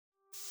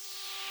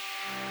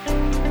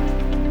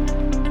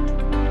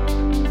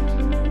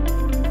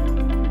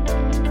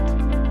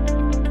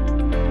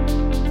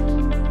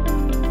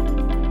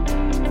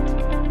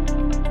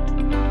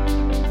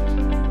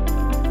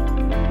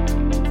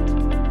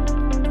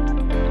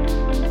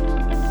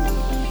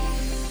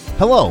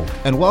Hello,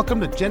 and welcome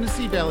to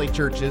Genesee Valley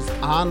Church's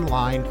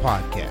online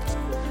podcast.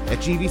 At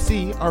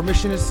GVC, our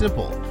mission is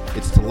simple.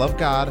 It's to love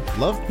God,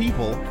 love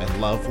people, and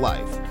love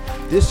life.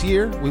 This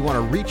year, we want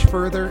to reach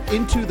further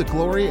into the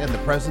glory and the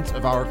presence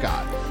of our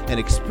God and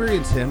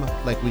experience Him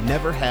like we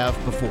never have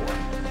before.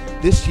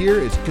 This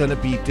year is going to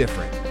be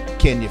different.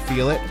 Can you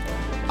feel it?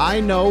 I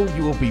know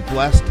you will be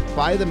blessed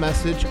by the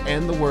message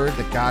and the word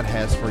that God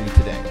has for you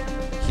today.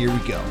 Here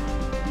we go.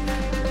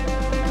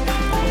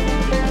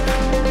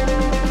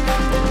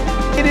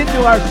 Get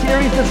into our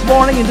series this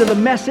morning, into the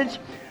message.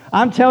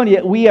 I'm telling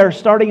you, we are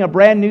starting a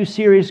brand new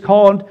series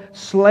called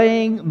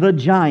Slaying the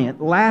Giant.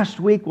 Last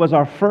week was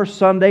our first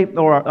Sunday,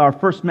 or our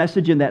first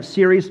message in that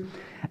series,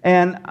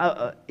 and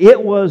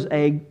it was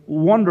a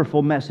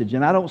wonderful message.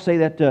 And I don't say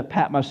that to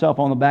pat myself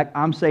on the back.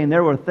 I'm saying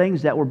there were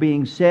things that were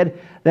being said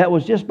that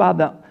was just by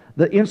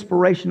the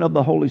inspiration of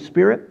the Holy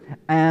Spirit,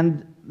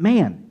 and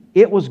man,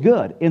 it was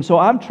good. And so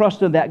I'm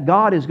trusting that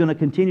God is going to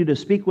continue to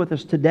speak with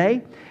us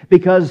today,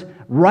 because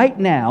right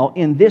now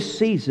in this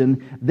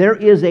season there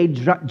is a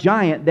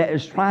giant that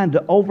is trying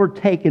to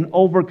overtake and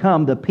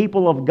overcome the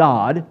people of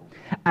God,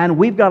 and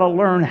we've got to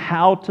learn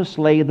how to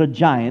slay the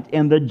giant,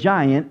 and the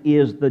giant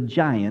is the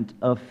giant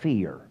of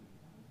fear.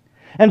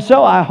 And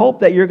so I hope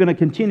that you're going to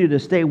continue to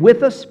stay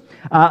with us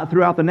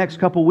throughout the next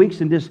couple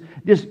weeks and just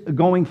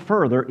going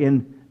further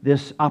in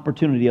this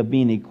opportunity of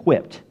being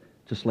equipped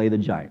to slay the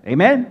giant.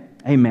 Amen?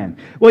 Amen.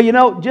 Well, you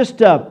know, just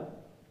to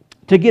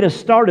get us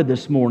started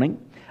this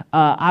morning,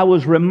 I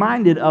was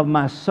reminded of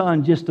my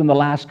son just in the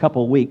last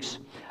couple of weeks.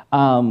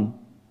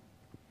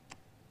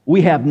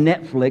 We have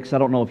Netflix. I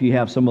don't know if you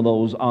have some of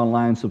those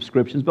online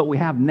subscriptions, but we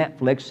have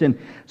Netflix. And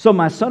so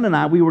my son and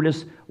I, we were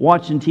just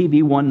watching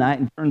TV one night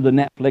and turned the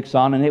Netflix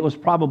on, and it was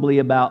probably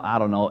about,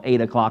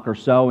 8 o'clock or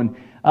so. And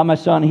my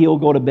son, he'll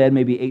go to bed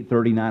maybe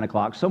 8:30, 9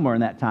 o'clock, somewhere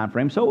in that time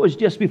frame. So it was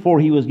just before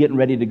he was getting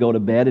ready to go to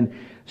bed. And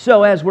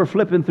so as we're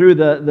flipping through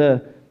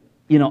the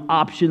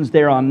options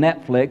there on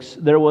Netflix,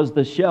 there was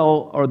the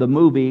show or the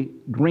movie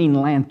Green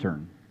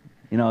Lantern.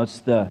 It's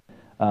the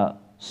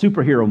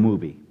superhero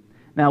movie.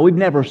 Now, we've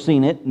never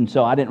seen it, and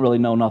so I didn't really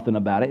know nothing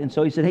about it. And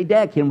so he said, "Hey,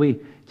 Dad, can we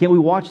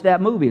watch that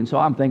movie?" And so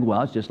I'm thinking,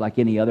 well, it's just like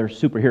any other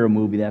superhero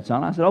movie that's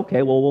on. I said,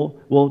 "Okay, well,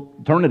 we'll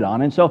turn it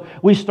on." And so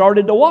we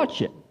started to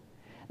watch it.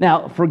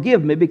 Now,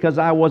 forgive me because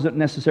I wasn't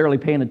necessarily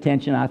paying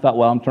attention. I thought,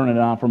 well, I'm turning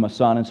it on for my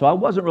son, and so I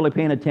wasn't really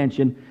paying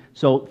attention.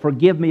 So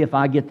forgive me if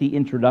I get the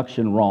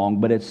introduction wrong,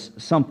 but it's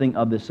something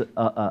of this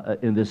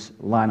in this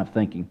line of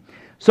thinking.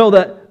 So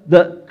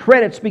the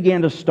credits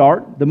began to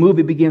start. The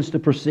movie begins to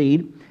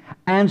proceed.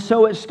 And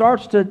so it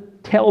starts to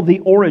tell the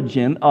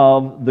origin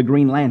of the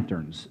Green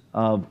Lanterns,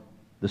 of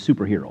the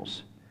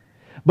superheroes.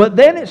 But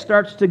then it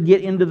starts to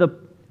get into the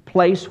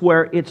place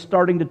where it's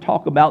starting to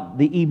talk about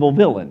the evil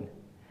villain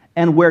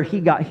and where he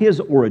got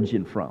his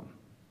origin from.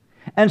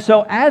 And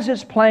so as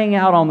it's playing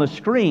out on the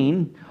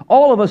screen,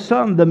 all of a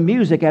sudden the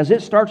music, as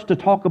it starts to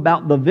talk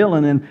about the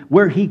villain and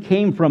where he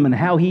came from and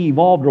how he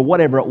evolved or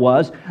whatever it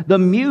was, the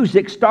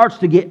music starts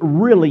to get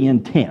really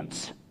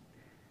intense.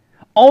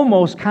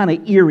 Almost kind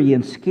of eerie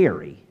and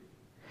scary.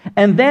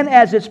 And then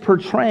as it's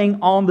portraying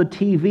on the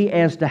TV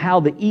as to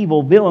how the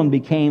evil villain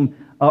became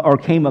or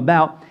came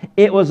about,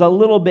 it was a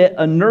little bit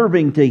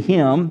unnerving to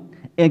him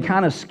and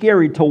kind of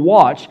scary to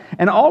watch.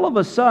 And all of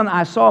a sudden,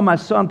 I saw my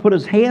son put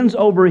his hands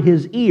over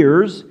his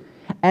ears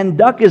and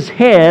duck his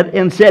head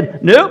and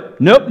said,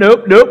 nope, not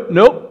going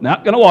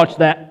to watch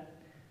that.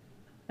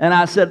 And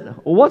I said,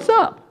 well, what's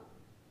up?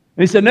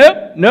 And he said,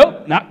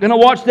 nope, not going to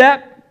watch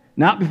that.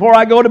 Not before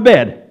I go to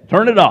bed.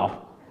 Turn it off.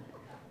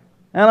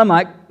 And I'm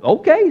like,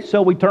 okay,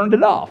 so we turned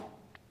it off.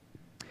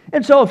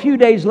 And so a few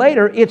days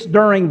later, it's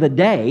during the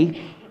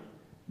day,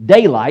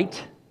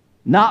 daylight,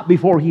 not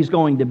before he's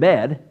going to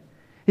bed.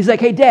 He's like,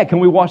 hey, Dad, can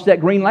we watch that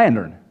Green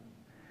Lantern?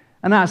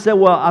 And I said,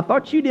 well, I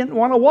thought you didn't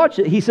want to watch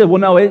it. He said, well,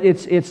 no,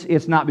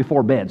 it's not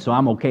before bed, so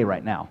I'm okay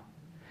right now.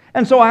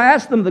 And so I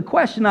asked him the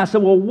question. I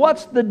said, well,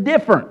 what's the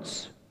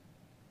difference?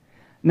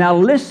 Now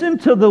listen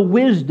to the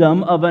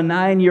wisdom of a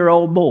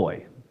 9-year-old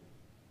boy.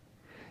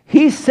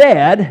 He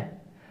said,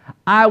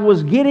 I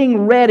was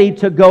getting ready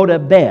to go to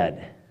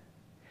bed,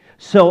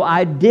 so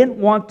I didn't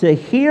want to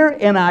hear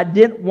and I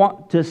didn't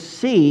want to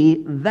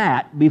see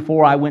that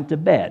before I went to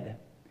bed.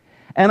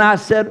 And I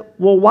said,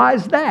 well, why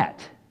is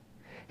that?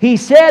 He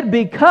said,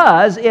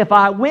 because if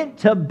I went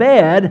to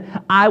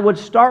bed, I would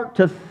start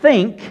to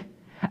think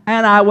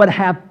and I would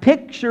have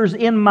pictures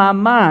in my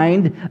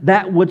mind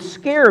that would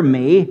scare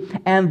me,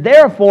 and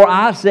therefore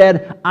I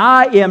said,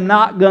 I am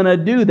not going to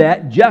do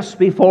that just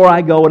before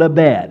I go to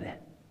bed.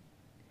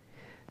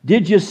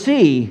 Did you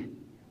see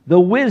the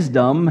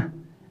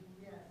wisdom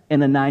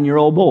in a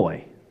 9-year-old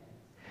boy?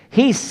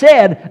 He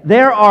said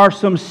there are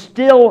some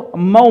still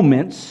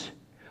moments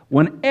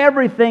when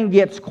everything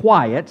gets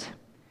quiet,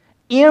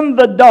 in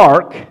the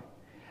dark,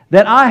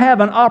 that I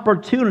have an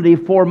opportunity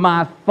for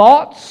my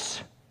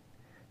thoughts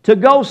to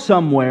go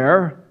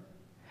somewhere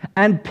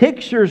and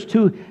pictures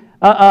to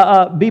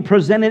be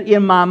presented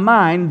in my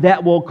mind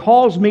that will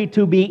cause me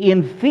to be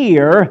in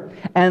fear,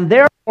 and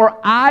therefore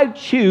I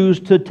choose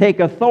to take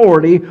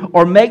authority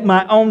or make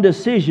my own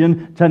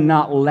decision to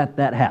not let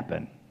that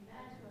happen.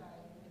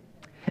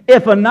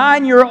 If a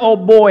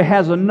 9-year-old boy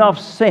has enough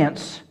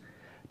sense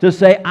to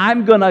say,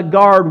 I'm going to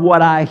guard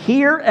what I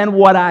hear and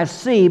what I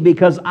see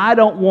because I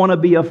don't want to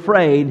be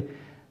afraid,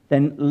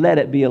 then let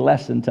it be a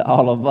lesson to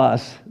all of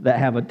us that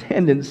have a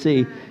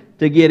tendency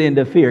to get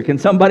into fear. Can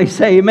somebody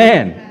say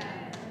amen?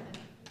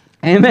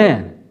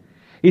 Amen.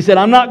 He said,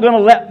 I'm not going to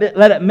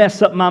let it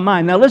mess up my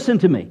mind. Now listen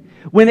to me.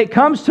 When it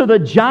comes to the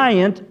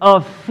giant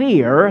of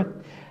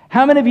fear,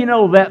 how many of you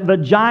know that the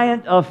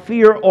giant of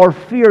fear or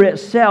fear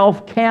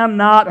itself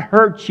cannot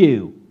hurt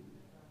you?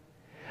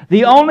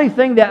 The only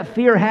thing that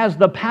fear has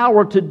the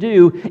power to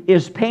do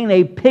is paint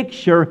a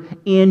picture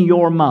in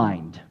your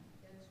mind.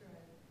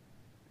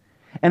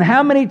 And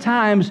how many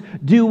times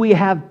do we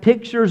have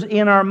pictures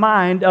in our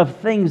mind of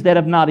things that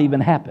have not even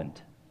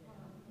happened?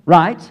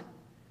 Right?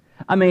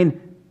 I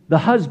mean, the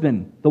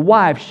husband, the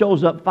wife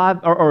shows up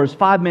is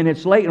 5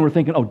 minutes late, and we're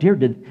thinking, oh, dear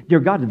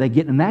God, did they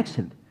get in an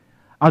accident?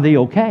 Are they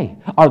okay?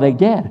 Are they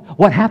dead?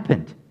 What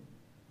happened?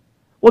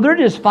 Well, they're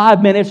just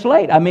 5 minutes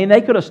late. I mean, they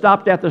could have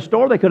stopped at the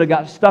store. They could have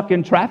got stuck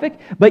in traffic.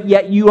 But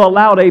yet you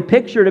allowed a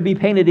picture to be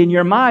painted in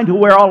your mind to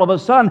where all of a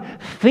sudden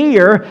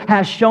fear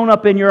has shown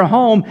up in your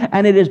home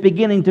and it is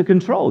beginning to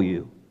control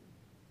you.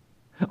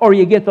 Or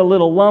you get the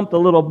little lump, the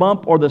little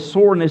bump, or the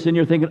soreness and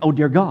you're thinking, oh,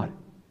 dear God,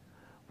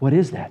 what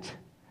is that?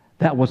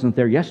 That wasn't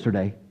there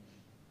yesterday.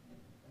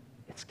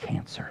 It's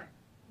cancer.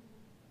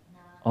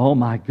 Oh,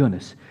 my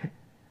goodness.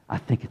 I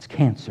think it's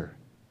cancer.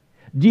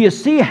 Do you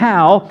see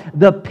how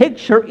the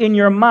picture in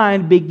your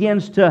mind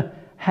begins to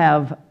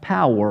have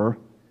power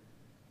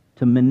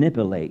to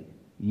manipulate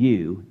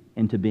you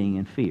into being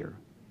in fear?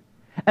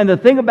 And the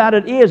thing about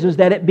it is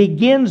that it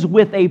begins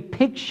with a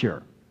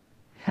picture.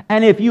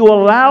 And if you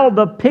allow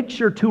the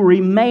picture to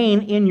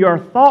remain in your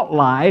thought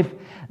life,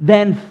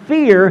 then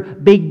fear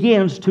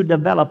begins to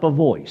develop a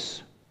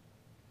voice.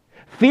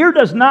 Fear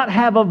does not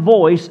have a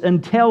voice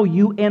until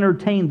you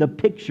entertain the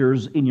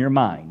pictures in your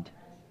mind.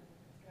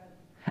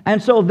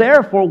 And so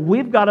therefore,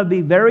 we've got to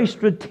be very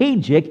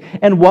strategic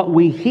in what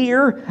we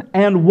hear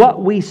and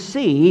what we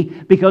see,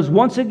 because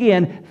once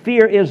again,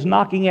 fear is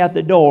knocking at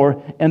the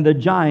door and the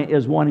giant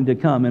is wanting to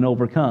come and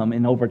overcome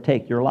and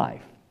overtake your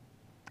life.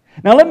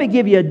 Now let me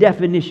give you a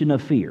definition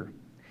of fear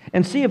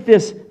and see if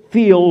this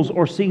feels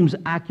or seems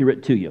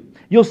accurate to you.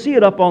 You'll see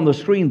it up on the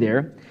screen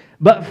there,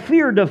 but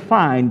fear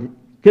defined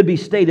could be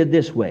stated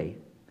this way.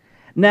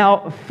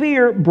 Now,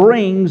 fear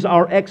brings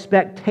our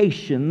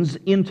expectations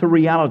into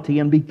reality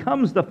and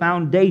becomes the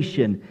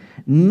foundation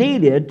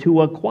needed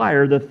to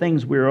acquire the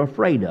things we're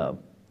afraid of.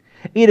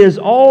 It is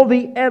all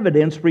the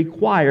evidence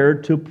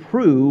required to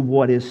prove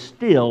what is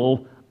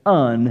still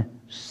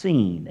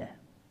unseen.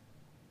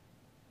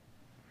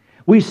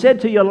 We said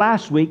to you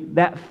last week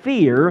that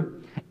fear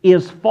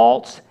is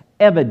false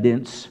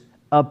evidence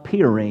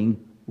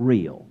appearing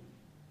real.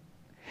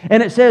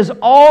 And it says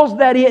all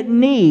that it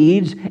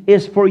needs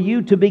is for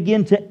you to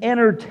begin to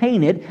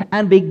entertain it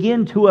and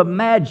begin to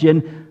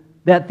imagine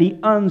that the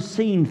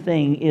unseen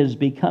thing is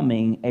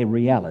becoming a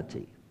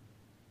reality.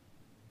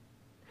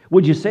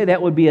 Would you say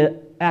that would be an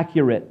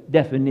accurate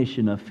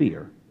definition of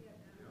fear?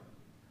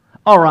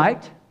 All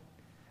right.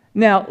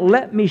 Now,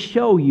 let me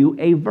show you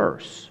a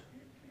verse.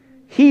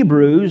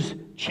 Hebrews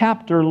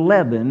chapter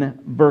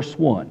 11, verse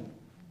 1.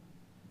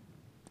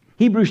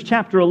 Hebrews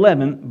chapter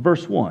 11,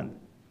 verse 1.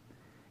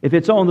 If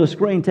it's on the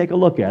screen, take a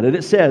look at it.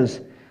 It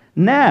says,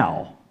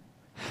 now,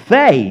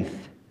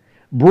 faith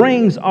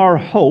brings our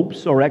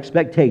hopes or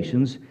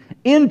expectations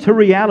into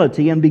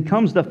reality and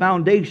becomes the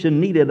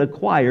foundation needed to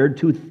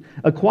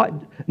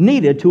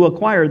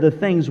acquire the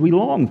things we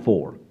long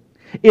for,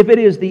 if it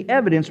is the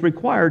evidence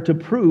required to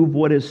prove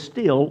what is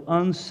still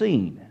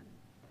unseen.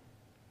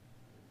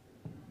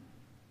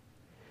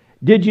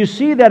 Did you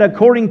see that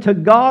according to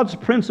God's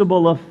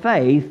principle of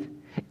faith,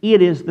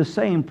 it is the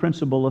same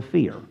principle of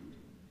fear?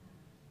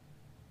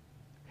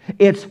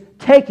 It's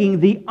taking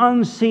the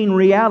unseen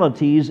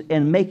realities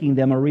and making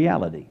them a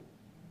reality.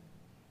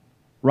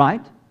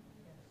 Right?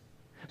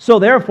 So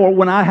therefore,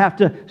 when I have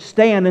to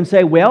stand and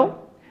say,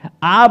 well,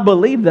 I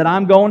believe that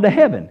I'm going to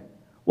heaven.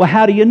 Well,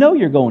 how do you know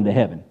you're going to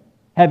heaven?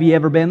 Have you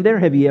ever been there?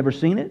 Have you ever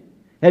seen it?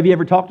 Have you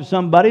ever talked to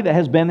somebody that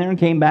has been there and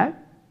came back?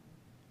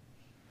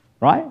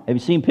 Right? Have you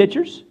seen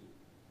pictures?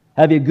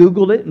 Have you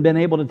Googled it and been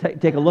able to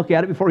take a look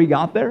at it before you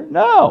got there?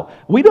 No.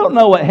 We don't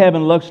know what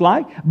heaven looks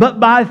like. But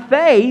by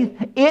faith,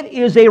 it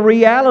is a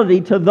reality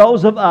to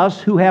those of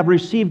us who have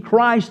received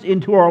Christ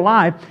into our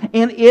life.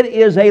 And it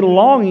is a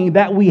longing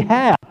that we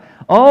have.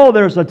 Oh,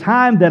 there's a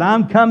time that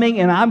I'm coming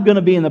and I'm going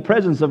to be in the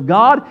presence of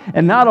God.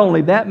 And not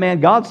only that,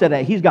 man, God said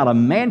that He's got a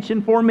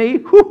mansion for me.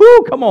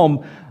 Woo-hoo, come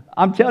on.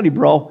 I'm telling you,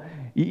 bro,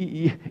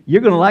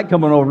 you're going to like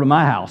coming over to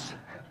my house.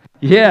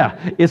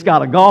 Yeah, it's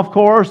got a golf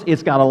course.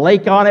 It's got a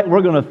lake on it.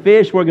 We're going to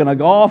fish. We're going to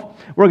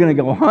golf. We're going to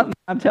go hunting.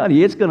 I'm telling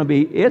you, it's going to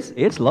be,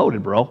 it's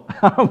loaded, bro.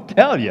 I'm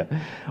telling you.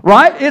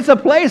 Right? It's a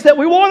place that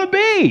we want to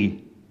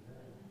be.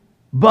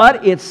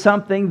 but it's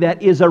something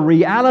that is a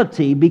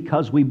reality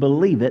because we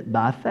believe it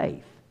by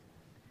faith.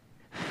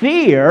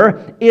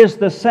 Fear is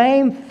the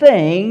same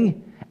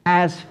thing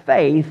as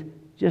faith,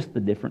 just the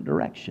different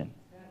direction.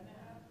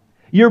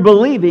 You're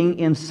believing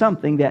in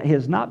something that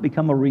has not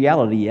become a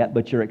reality yet,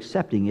 but you're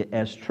accepting it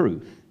as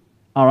truth.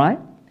 All right?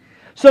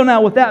 So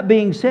now with that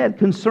being said,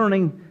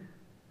 concerning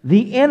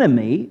the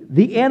enemy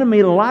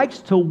likes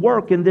to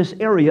work in this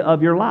area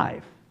of your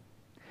life.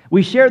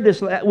 We shared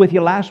this with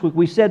you last week.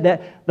 We said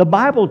that the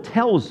Bible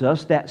tells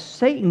us that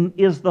Satan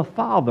is the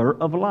father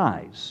of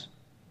lies.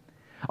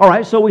 All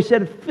right, so we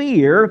said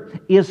fear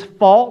is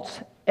false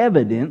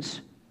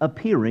evidence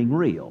appearing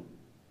real.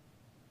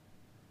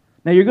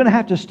 Now you're going to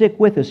have to stick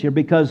with us here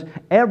because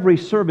every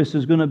service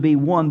is going to be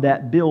one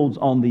that builds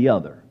on the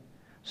other.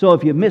 So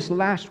if you missed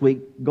last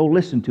week, go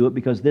listen to it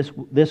because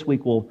this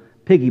week will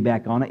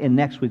piggyback on it and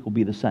next week will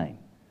be the same.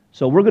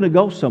 So we're going to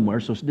go somewhere,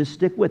 so just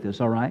stick with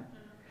us, all right?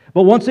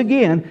 But once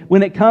again,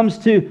 when it comes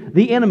to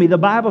the enemy, the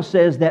Bible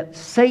says that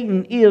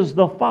Satan is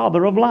the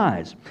father of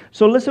lies.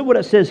 So listen what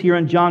it says here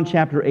in John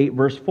chapter 8,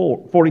 verse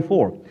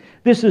 44.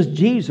 This is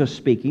Jesus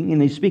speaking,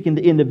 and He's speaking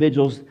to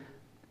individuals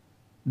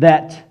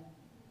that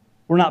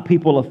were not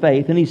people of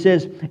faith. And He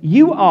says,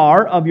 "You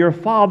are of your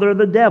father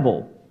the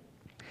devil,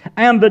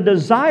 and the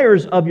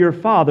desires of your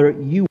father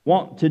you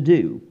want to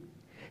do.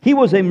 He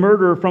was a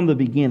murderer from the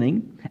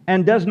beginning,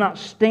 and does not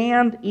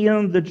stand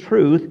in the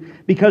truth,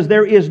 because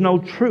there is no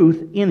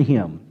truth in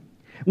him.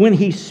 When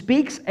he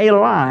speaks a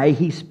lie,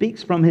 he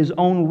speaks from his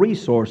own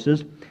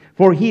resources,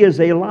 for he is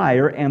a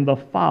liar and the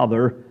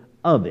father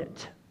of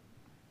it."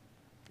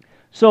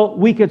 So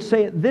we could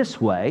say it this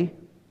way,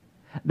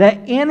 that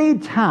any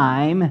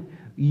time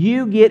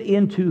you get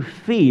into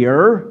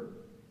fear,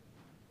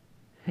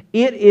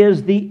 it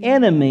is the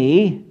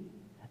enemy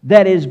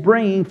that is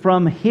bringing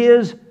from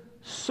his,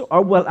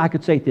 or well, I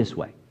could say it this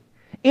way.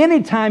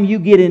 Anytime you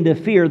get into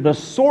fear, the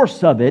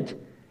source of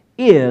it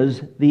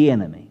is the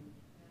enemy.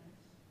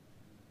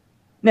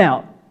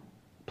 Now,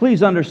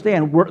 please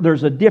understand,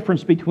 there's a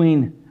difference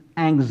between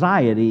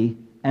anxiety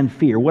and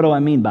fear. What do I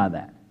mean by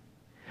that?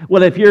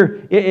 Well, if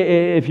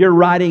you're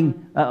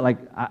riding, like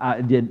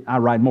I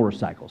ride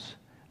motorcycles.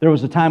 There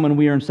was a time when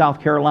we were in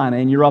South Carolina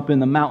and you're up in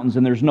the mountains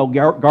and there's no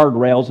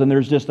guardrails and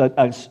there's just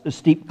a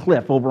steep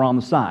cliff over on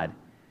the side.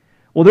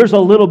 Well, there's a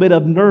little bit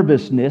of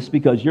nervousness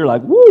because you're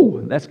like,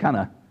 whoo, that's kind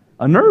of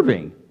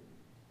unnerving.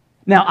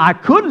 Now, I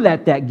could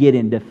let that get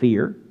into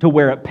fear to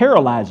where it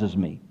paralyzes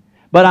me.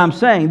 But I'm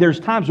saying there's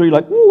times where you're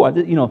like, whoo,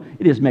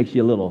 it just makes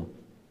you a little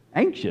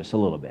anxious a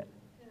little bit.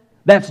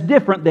 That's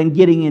different than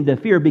getting into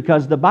fear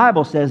because the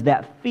Bible says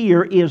that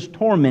fear is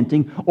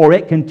tormenting, or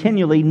it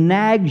continually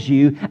nags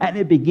you and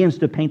it begins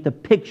to paint the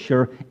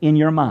picture in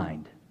your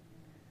mind.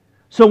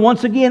 So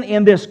once again,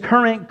 in this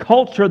current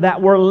culture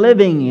that we're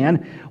living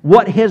in,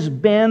 what has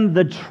been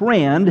the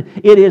trend,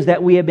 it is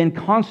that we have been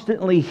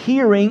constantly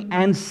hearing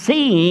and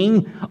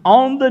seeing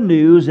on the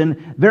news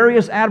and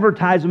various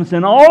advertisements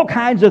and all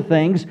kinds of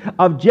things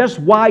of just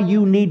why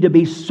you need to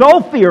be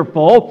so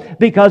fearful,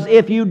 because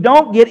if you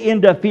don't get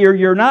into fear,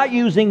 you're not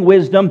using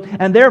wisdom,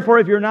 and therefore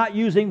if you're not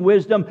using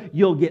wisdom,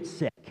 you'll get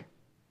sick.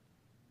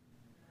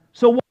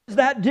 So what does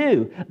that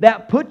do?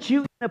 That puts you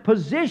in a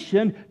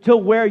position to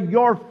where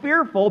you're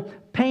fearful,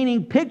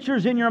 painting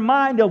pictures in your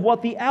mind of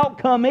what the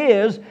outcome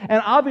is,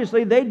 and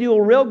obviously they do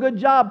a real good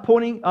job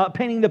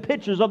painting the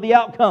pictures of the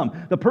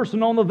outcome. The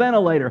person on the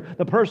ventilator,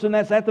 the person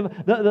that's at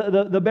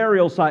the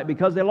burial site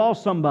because they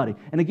lost somebody.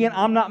 And again,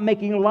 I'm not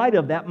making light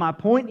of that. My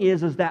point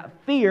is that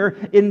fear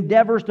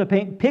endeavors to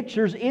paint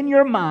pictures in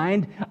your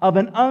mind of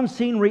an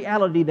unseen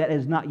reality that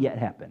has not yet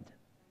happened.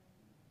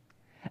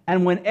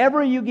 And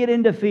whenever you get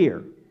into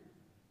fear,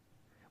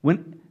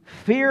 when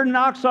fear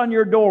knocks on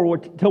your door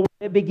till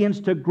it begins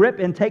to grip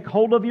and take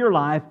hold of your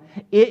life,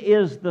 it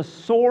is the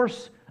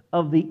source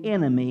of the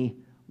enemy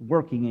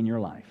working in your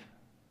life.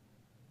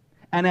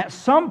 And at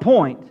some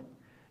point,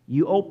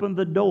 you open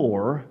the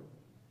door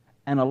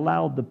and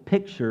allow the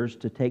pictures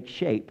to take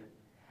shape,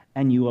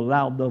 and you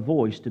allow the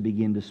voice to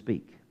begin to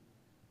speak.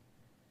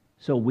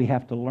 So we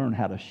have to learn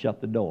how to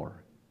shut the door.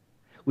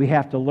 We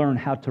have to learn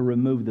how to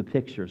remove the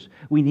pictures.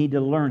 We need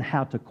to learn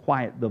how to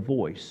quiet the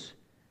voice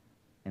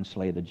and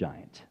slay the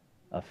giant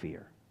of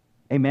fear.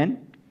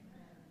 Amen?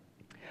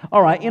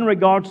 All right, in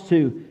regards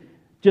to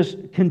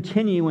just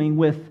continuing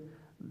with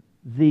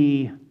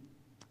the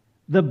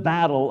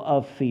battle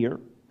of fear,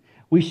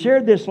 we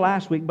shared this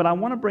last week, but I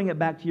want to bring it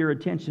back to your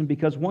attention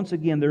because once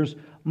again, there's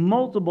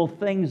multiple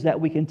things that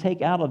we can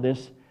take out of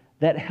this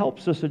that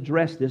helps us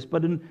address this.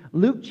 But in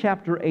Luke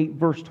chapter 8,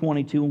 verse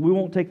 22, and we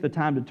won't take the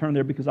time to turn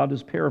there because I'll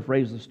just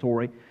paraphrase the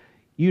story.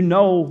 You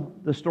know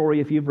the story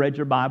if you've read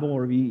your Bible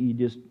or if you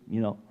just,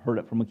 heard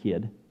it from a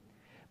kid.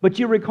 But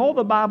you recall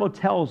the Bible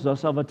tells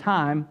us of a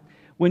time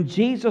when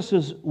Jesus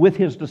is with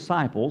His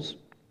disciples.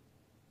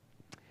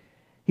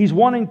 He's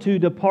wanting to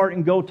depart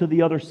and go to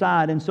the other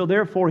side. And so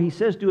therefore He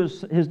says to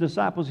His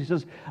disciples, He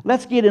says,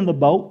 let's get in the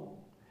boat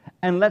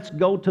and let's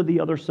go to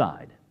the other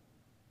side.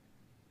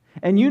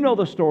 And you know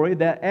the story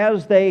that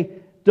as they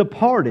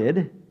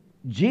departed,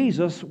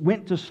 Jesus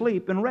went to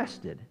sleep and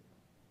rested.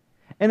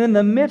 And in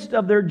the midst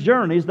of their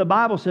journeys, the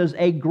Bible says,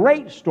 a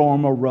great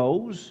storm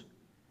arose,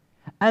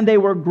 and they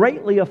were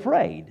greatly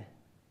afraid.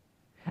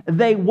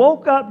 They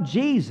woke up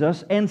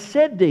Jesus and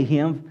said to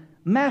him,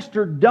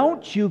 Master,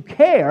 don't you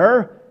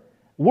care?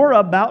 We're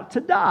about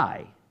to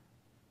die.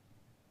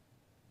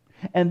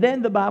 And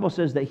then the Bible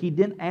says that he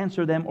didn't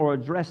answer them or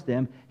address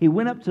them. He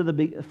went up to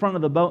the front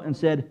of the boat and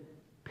said,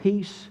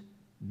 Peace,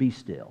 be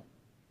still.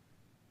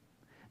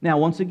 Now,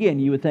 once again,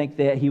 you would think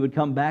that he would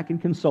come back and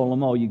console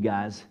them. Oh, you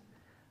guys,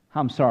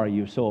 I'm sorry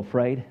you're so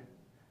afraid.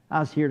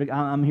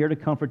 I'm here to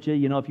comfort you.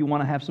 You know, if you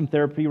want to have some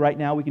therapy right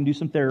now, we can do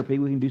some therapy.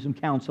 We can do some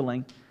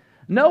counseling.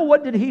 No,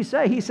 what did he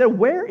say? He said,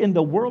 where in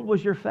the world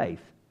was your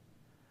faith?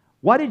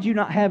 Why did you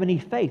not have any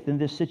faith in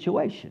this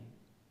situation?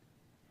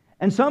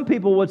 And some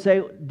people would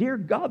say, dear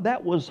God,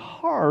 that was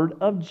hard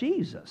of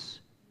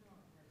Jesus.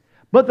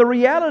 But the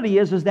reality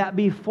is that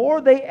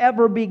before they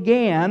ever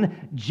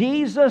began,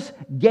 Jesus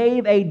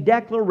gave a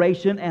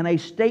declaration and a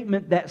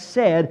statement that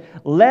said,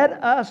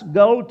 let us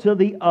go to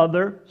the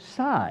other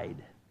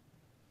side.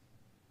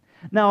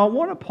 Now, I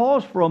want to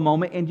pause for a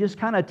moment and just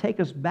kind of take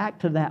us back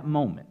to that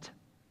moment.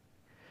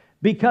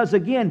 Because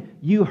again,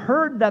 you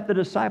heard that the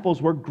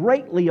disciples were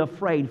greatly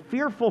afraid,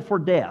 fearful for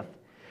death.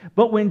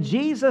 But when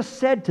Jesus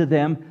said to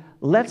them,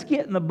 let's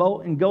get in the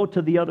boat and go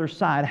to the other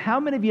side, how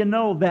many of you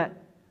know that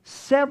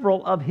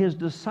several of his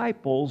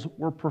disciples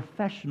were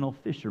professional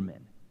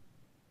fishermen?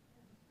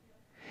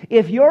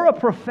 If you're a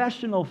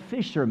professional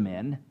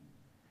fisherman,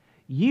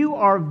 you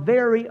are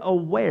very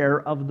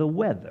aware of the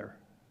weather.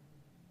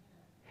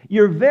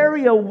 You're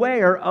very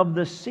aware of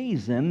the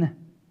season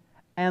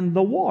and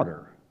the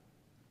water.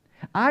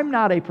 I'm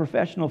not a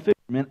professional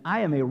fisherman.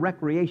 I am a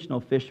recreational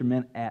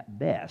fisherman at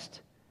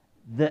best,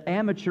 the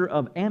amateur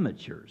of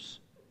amateurs.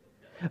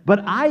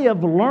 But I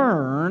have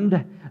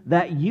learned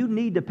that you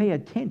need to pay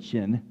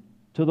attention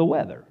to the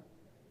weather.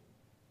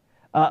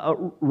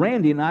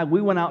 Randy and I,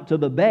 we went out to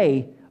the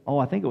bay. Oh,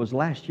 I think it was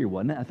last year,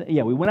 wasn't it?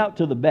 Yeah, we went out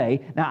to the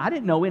bay. Now, I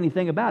didn't know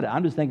anything about it.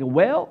 I'm just thinking,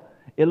 well,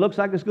 it looks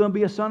like it's going to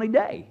be a sunny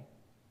day.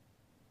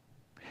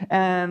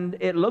 And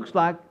it looks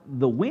like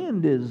the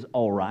wind is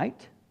all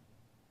right.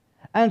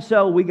 And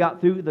so we got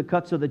through the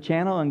cuts of the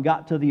channel and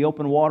got to the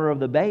open water of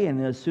the bay.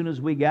 And as soon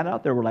as we got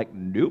out there, we're like,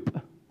 nope.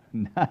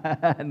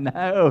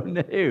 No.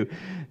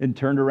 And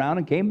turned around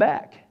and came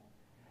back.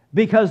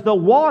 Because the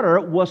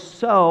water was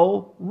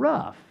so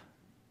rough.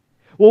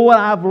 Well, what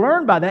I've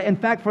learned by that, in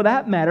fact, for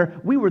that matter,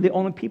 we were the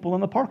only people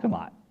in the parking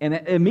lot. And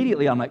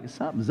immediately I'm like,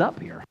 something's up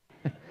here.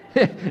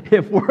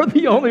 If we're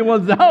the only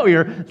ones out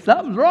here,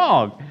 something's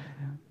wrong.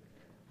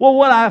 Well,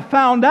 what I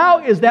found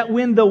out is that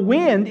when the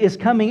wind is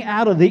coming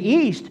out of the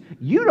east,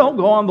 you don't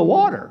go on the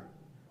water.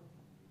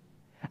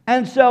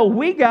 And so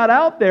we got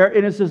out there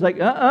and it's just like,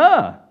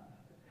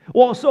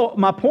 Well, so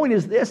my point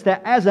is this,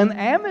 that as an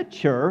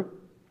amateur,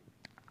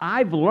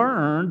 I've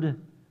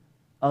learned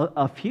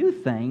a few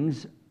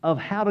things of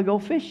how to go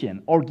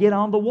fishing or get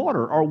on the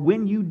water or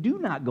when you do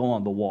not go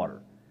on the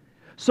water.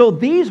 So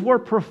these were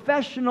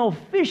professional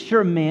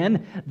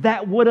fishermen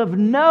that would have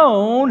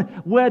known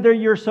whether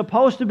you're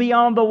supposed to be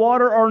on the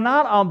water or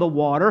not on the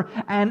water.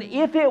 And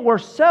if it were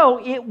so,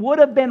 it would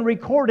have been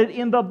recorded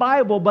in the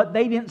Bible, but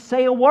they didn't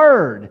say a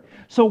word.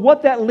 So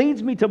what that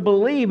leads me to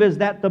believe is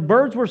that the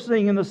birds were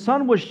singing and the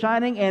sun was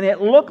shining and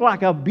it looked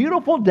like a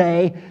beautiful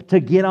day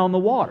to get on the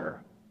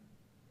water.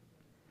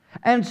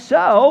 And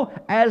so,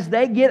 as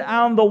they get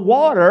on the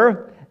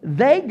water,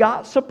 they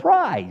got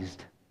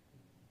surprised.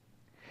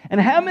 And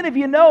how many of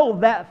you know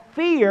that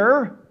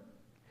fear,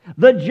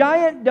 the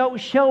giant don't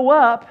show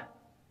up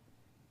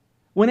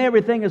when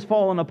everything is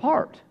falling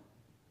apart.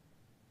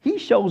 He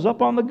shows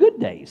up on the good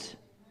days.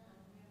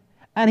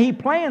 And he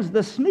plans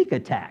the sneak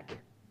attack.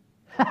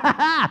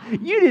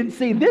 You didn't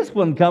see this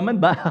one coming,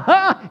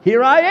 but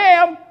here I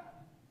am.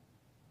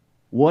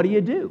 What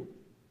do?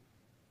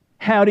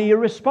 How do you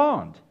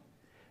respond?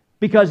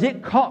 Because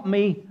it caught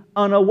me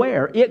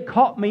unaware. It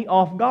caught me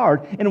off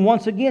guard. And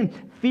once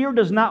again, fear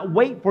does not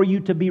wait for you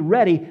to be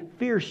ready.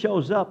 Fear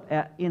shows up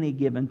at any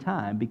given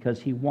time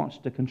because he wants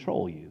to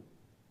control you.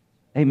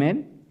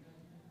 Amen?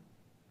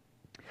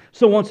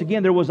 So once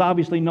again, there was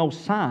obviously no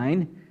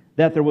sign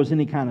that there was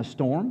any kind of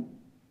storm.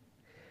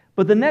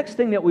 But the next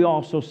thing that we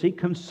also see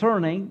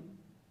concerning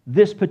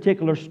this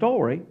particular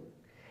story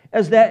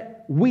is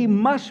that we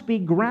must be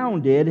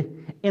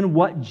grounded in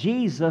what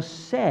Jesus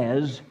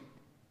says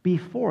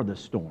before the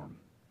storm.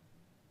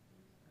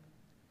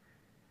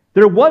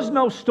 There was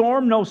no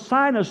storm, no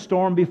sign of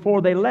storm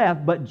before they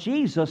left, but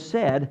Jesus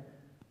said,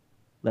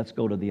 let's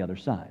go to the other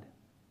side.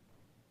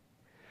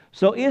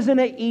 So isn't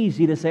it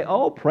easy to say,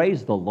 oh,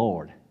 praise the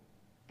Lord.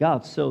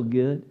 God's so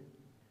good.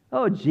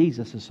 Oh,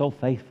 Jesus is so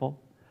faithful.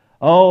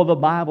 Oh, the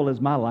Bible is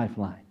my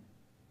lifeline.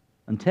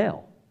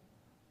 Until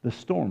the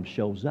storm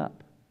shows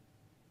up.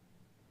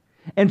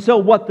 And so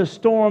what the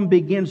storm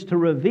begins to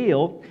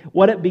reveal,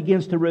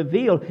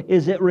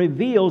 is it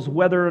reveals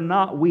whether or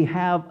not we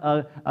have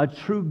a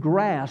true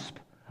grasp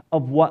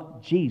of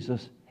what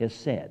Jesus has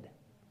said.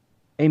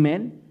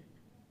 Amen?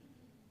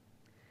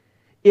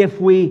 If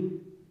we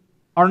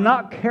are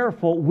not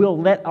careful, we'll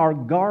let our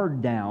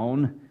guard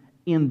down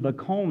in the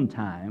calm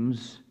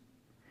times,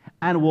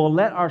 and we'll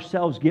let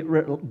ourselves get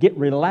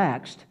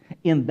relaxed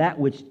in that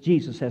which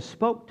Jesus has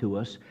spoke to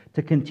us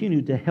to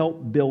continue to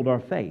help build our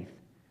faith.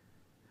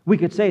 We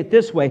could say it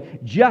this way: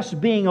 just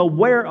being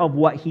aware of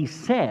what He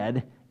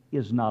said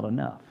is not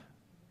enough.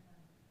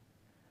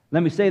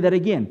 Let me say that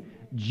again.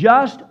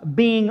 Just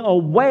being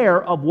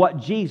aware of what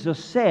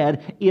Jesus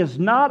said is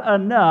not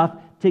enough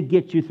to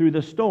get you through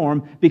the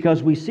storm,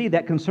 because we see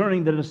that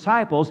concerning the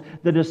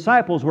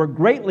disciples were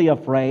greatly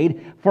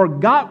afraid,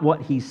 forgot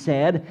what He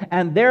said,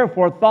 and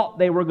therefore thought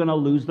they were going to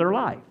lose their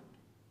life.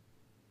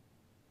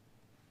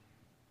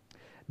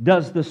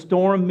 Does the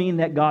storm mean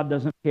that God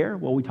doesn't care?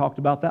 Well, we talked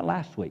about that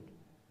last week.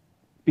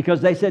 Because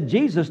they said,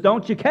 Jesus,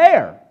 don't you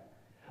care?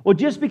 Well,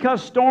 just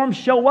because storms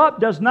show up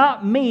does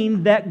not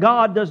mean that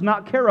God does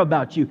not care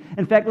about you.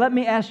 In fact, let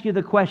me ask you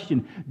the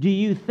question. Do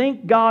you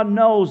think God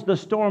knows the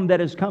storm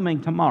that is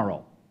coming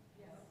tomorrow?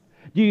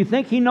 Do you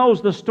think He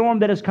knows the storm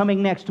that is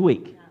coming next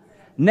week?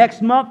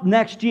 Next month?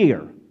 Next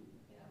year?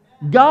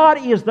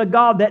 God is the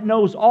God that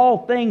knows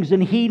all things,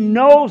 and He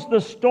knows the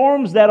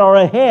storms that are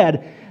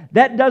ahead.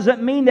 That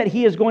doesn't mean that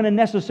He is going to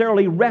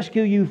necessarily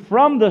rescue you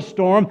from the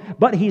storm,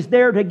 but He's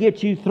there to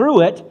get you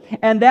through it.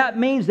 And that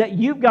means that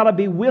you've got to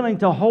be willing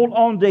to hold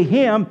on to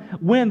Him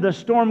when the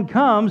storm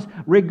comes,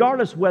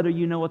 regardless whether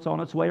you know it's on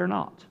its way or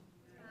not.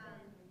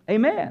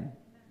 Amen.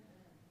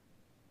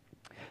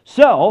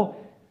 So,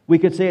 we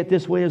could say it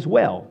this way as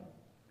well.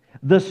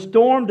 The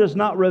storm does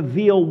not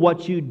reveal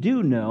what you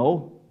do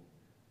know.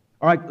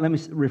 All right, let me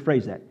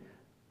rephrase that.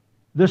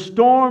 The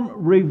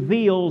storm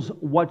reveals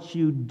what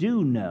you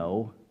do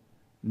know,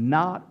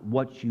 not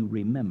what you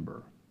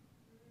remember.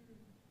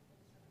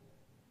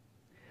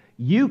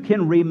 You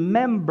can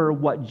remember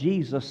what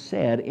Jesus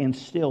said and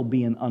still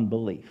be in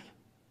unbelief.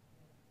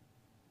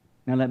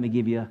 Now let me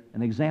give you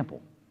an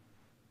example.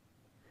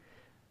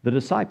 The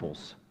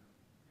disciples.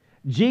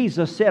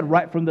 Jesus said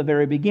right from the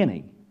very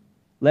beginning,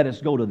 let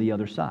us go to the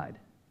other side.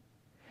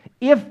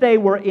 If they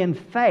were in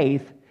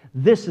faith,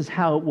 this is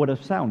how it would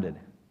have sounded.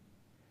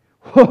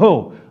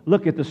 Whoa,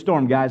 look at the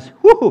storm, guys.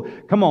 Whoa,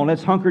 come on,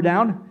 let's hunker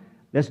down.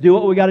 Let's do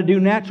what we got to do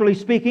naturally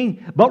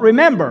speaking. But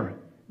remember,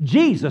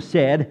 Jesus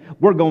said,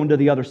 we're going to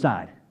the other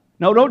side.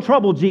 No, don't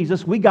trouble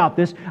Jesus. We got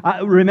this.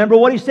 Remember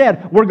what He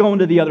said. We're going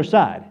to the other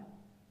side.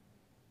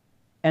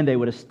 And they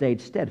would have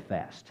stayed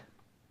steadfast.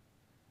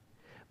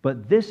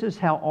 But this is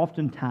how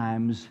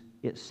oftentimes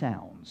it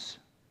sounds.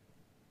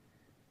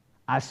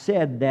 I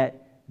said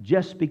that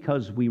just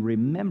because we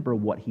remember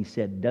what He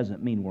said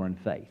doesn't mean we're in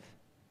faith.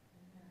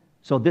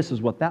 So this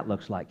is what that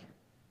looks like.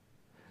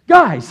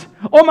 Guys,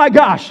 oh my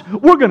gosh,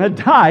 we're going to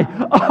die.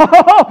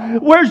 Oh,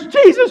 where's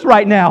Jesus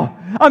right now?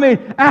 I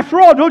mean, after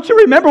all, don't you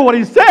remember what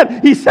He said?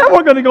 He said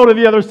we're going to go to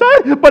the other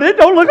side, but it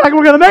don't look like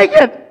we're going to make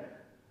it.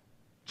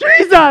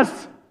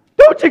 Jesus,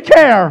 don't you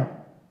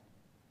care?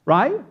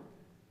 Right?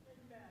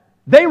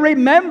 They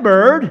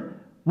remembered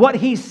what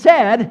He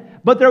said,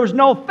 but there was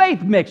no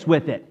faith mixed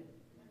with it.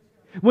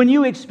 When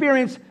you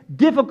experience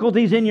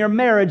difficulties in your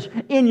marriage,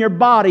 in your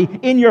body,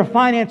 in your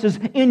finances,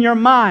 in your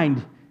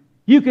mind,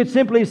 you could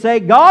simply say,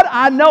 God,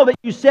 I know that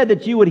You said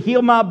that You would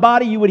heal my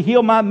body, You would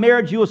heal my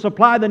marriage, You will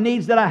supply the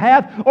needs that I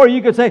have. Or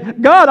you could say,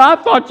 God, I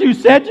thought You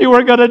said You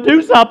were going to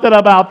do something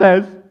about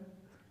this.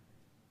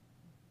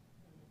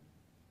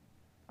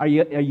 Are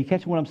you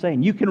catching what I'm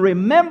saying? You can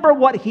remember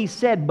what He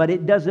said, but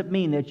it doesn't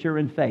mean that you're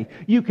in faith.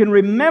 You can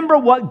remember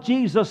what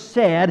Jesus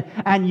said,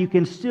 and you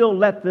can still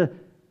let the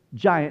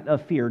giant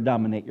of fear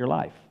dominate your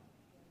life.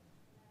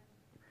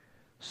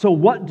 So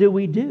what do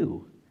we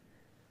do?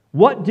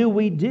 What do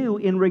we do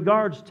in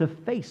regards to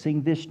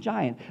facing this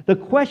giant? The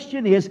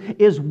question is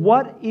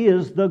what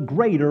is the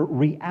greater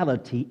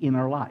reality in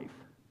our life?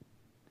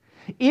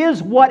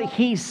 Is what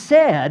He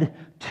said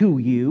to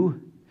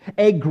you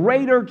a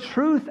greater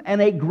truth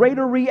and a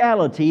greater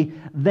reality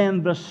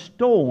than the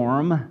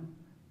storm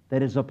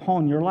that is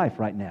upon your life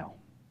right now?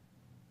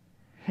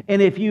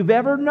 And if you've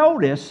ever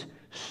noticed,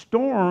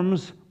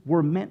 storms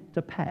were meant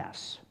to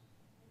pass.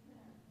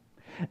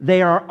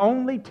 They are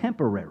only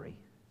temporary.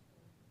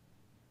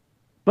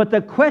 But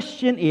the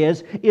question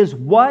is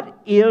what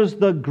is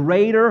the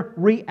greater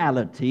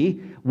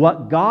reality,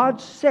 what God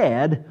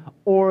said,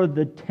 or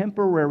the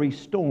temporary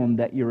storm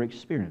that you're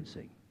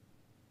experiencing?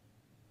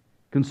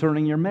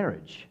 Concerning your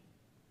marriage.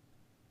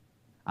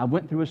 I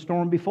went through a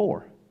storm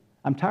before.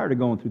 I'm tired of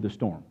going through the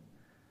storm.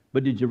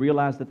 But did you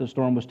realize that the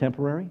storm was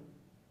temporary?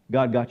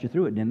 God got you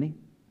through it, didn't He?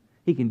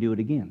 He can do it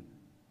again.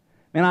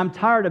 And I'm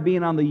tired of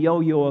being on the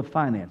yo-yo of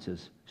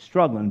finances,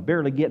 struggling,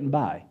 barely getting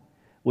by.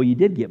 Well, you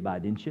did get by,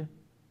 didn't you?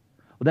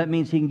 Well, that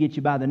means He can get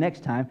you by the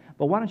next time.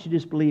 But why don't you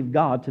just believe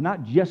God to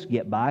not just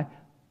get by,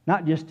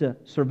 not just to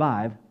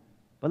survive,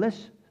 but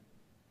let's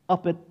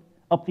up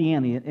the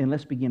ante and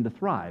let's begin to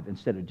thrive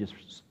instead of just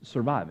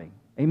surviving.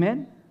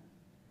 Amen?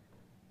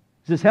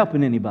 Is this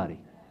helping anybody?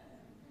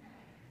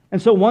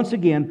 And so once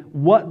again,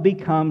 what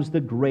becomes the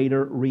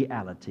greater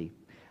reality?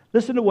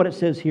 Listen to what it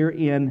says here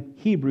in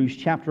Hebrews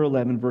chapter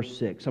 11, verse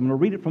 6. I'm going to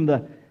read it from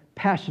the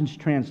Passion's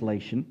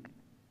Translation.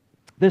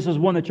 This is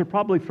one that you're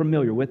probably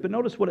familiar with, but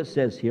notice what it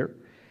says here.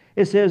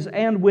 It says,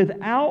 and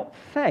without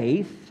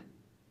faith,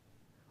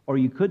 or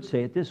you could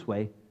say it this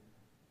way,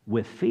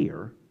 with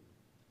fear,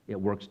 it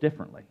works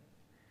differently.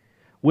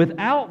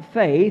 Without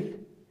faith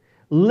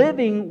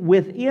living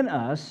within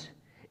us,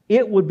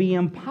 it would be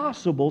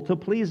impossible to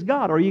please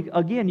God. Or you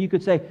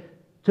could say,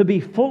 to be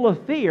full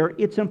of fear,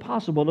 it's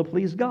impossible to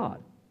please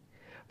God.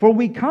 For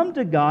we come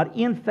to God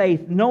in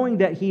faith, knowing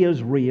that He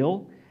is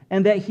real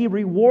and that He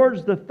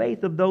rewards the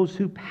faith of those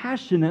who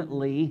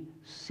passionately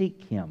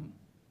seek Him.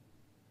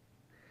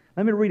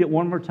 Let me read it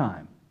one more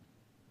time.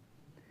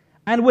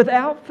 And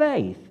without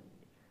faith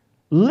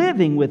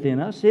living within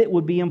us, it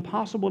would be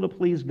impossible to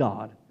please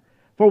God.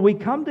 For we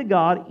come to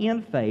God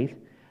in faith,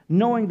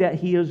 knowing that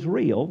He is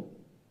real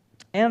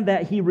and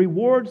that He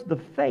rewards the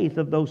faith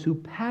of those who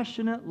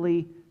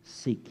passionately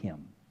seek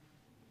Him.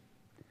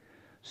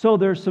 So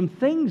there's some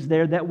things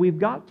there that we've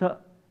got to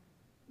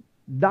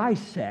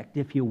dissect,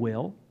 if you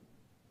will,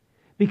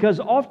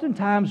 because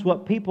oftentimes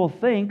what people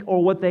think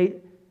or what they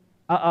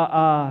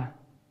how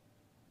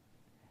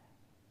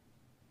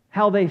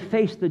they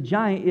face the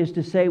giant is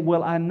to say,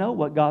 well, I know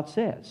what God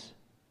says.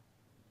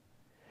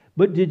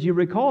 But did you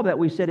recall that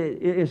we said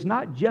it's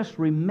not just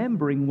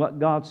remembering what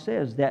God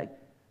says that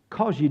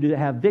causes you to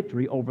have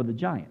victory over the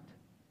giant.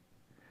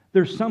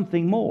 There's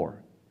something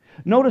more.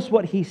 Notice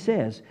what he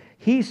says.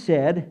 He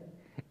said,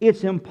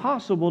 it's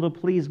impossible to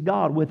please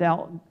God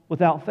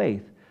without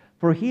faith.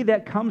 For he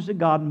that comes to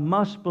God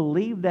must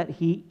believe that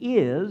He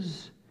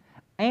is,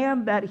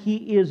 and that He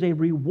is a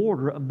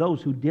rewarder of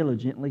those who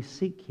diligently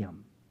seek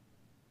Him.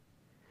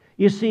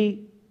 You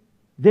see,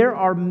 there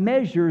are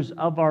measures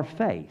of our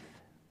faith,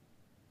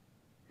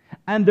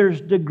 and there's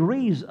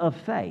degrees of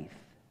faith.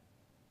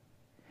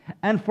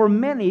 And for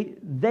many,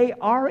 they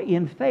are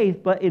in faith,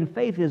 but in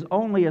faith is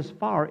only as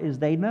far as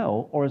they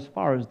know or as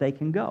far as they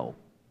can go.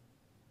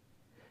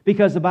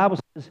 Because the Bible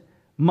says,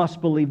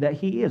 must believe that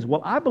He is.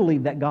 Well, I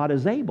believe that God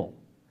is able.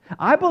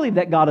 I believe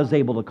that God is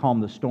able to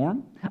calm the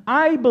storm.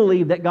 I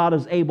believe that God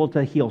is able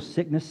to heal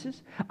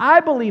sicknesses. I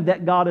believe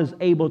that God is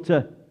able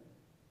to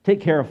take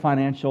care of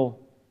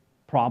financial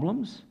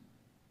problems.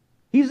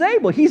 He's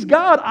able. He's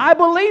God. I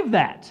believe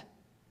that.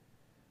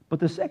 But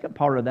the second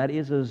part of that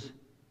is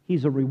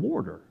He's a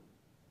rewarder.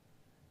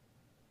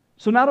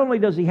 So not only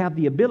does He have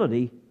the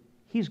ability,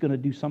 He's going to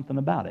do something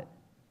about it.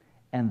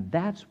 And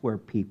that's where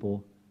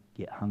people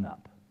get hung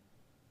up.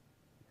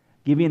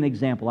 Give you an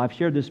example. I've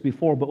shared this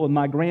before, but with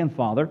my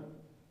grandfather,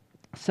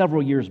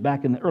 several years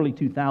back in the early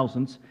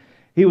 2000s,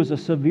 he was a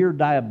severe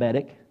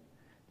diabetic.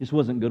 Just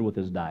wasn't good with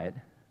his diet.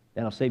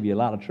 That'll save you a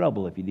lot of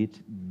trouble if you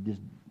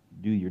just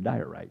do your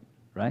diet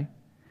right?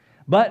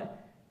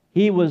 But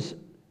he was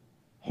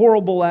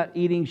horrible at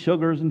eating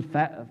sugars and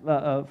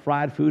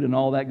fried food and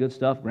all that good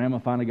stuff. Grandma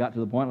finally got to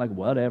the point like,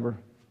 whatever,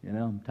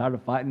 I'm tired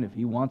of fighting. If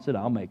he wants it,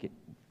 I'll make it.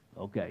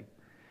 Okay.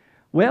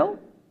 Well,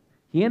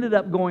 he ended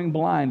up going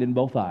blind in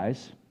both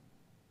eyes.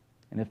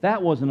 And if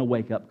that wasn't a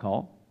wake-up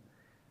call,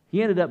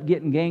 he ended up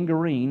getting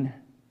gangrene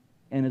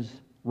in his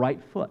right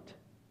foot.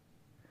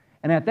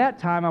 And at that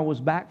time, I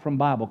was back from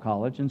Bible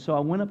college, and so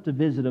I went up to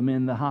visit him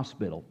in the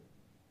hospital.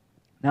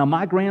 Now,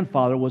 my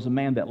grandfather was a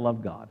man that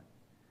loved God.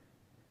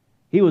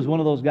 He was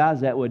one of those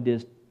guys that would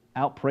just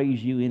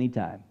outpraise you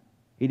anytime.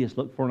 He just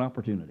looked for an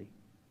opportunity.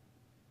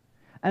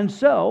 And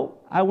so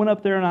I went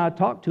up there and I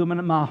talked to him,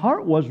 and my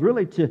heart was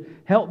really to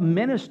help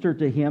minister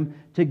to him,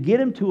 to get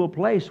him to a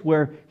place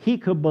where he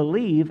could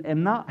believe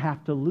and not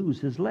have to lose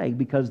his leg,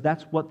 because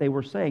that's what they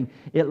were saying.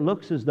 It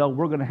looks as though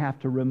we're going to have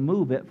to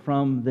remove it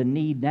from the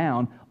knee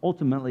down.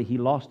 Ultimately, he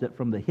lost it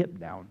from the hip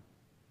down.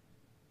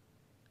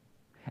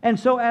 And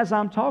so as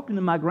I'm talking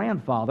to my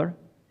grandfather,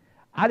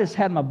 I just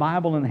had my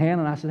Bible in hand,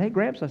 and I said, hey,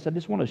 Gramps, I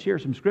just want to share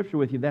some scripture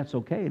with you, if that's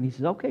okay. And he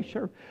said, okay,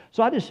 sure.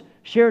 So I just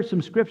shared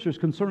some scriptures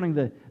concerning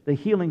the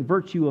healing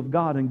virtue of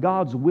God and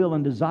God's will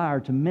and desire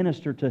to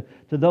minister to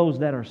those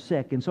that are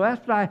sick. And so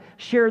after I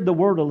shared the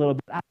word a little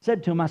bit, I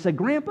said to him, I said,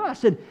 Grandpa, I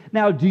said,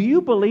 now, do you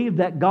believe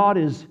that God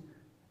is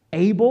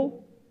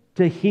able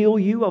to heal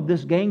you of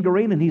this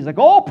gangrene? And he's like,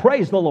 oh,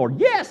 praise the Lord.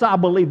 Yes, I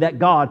believe that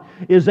God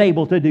is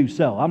able to do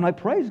so. I'm like,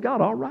 praise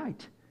God, all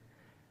right.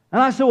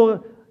 And I said,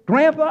 well,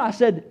 Grandpa, I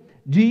said,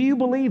 do you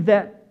believe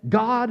that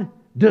God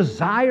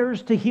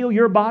desires to heal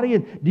your body?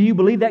 And do you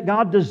believe that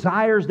God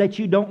desires that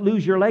you don't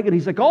lose your leg? And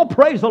he's like, oh,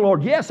 praise the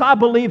Lord. Yes, I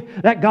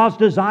believe that God's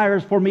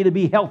desires for me to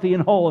be healthy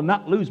and whole and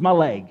not lose my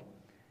leg.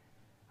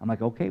 I'm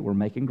like, okay, we're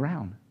making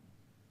ground.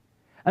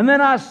 And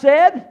then I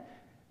said,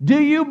 do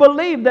you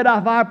believe that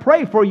if I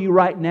pray for you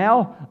right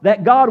now,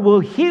 that God will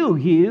heal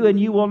you and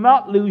you will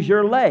not lose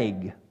your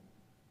leg?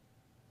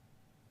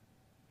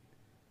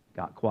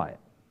 Got quiet.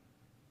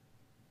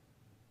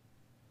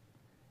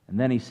 And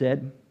then he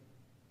said,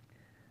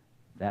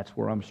 that's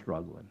where I'm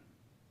struggling.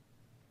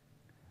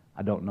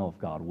 I don't know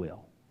if God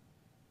will.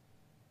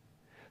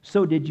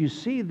 So did you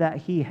see that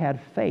he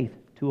had faith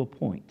to a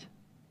point?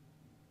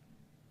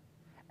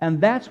 And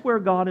that's where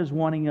God is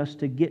wanting us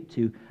to get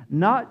to.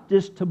 Not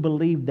just to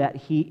believe that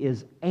He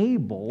is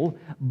able,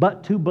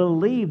 but to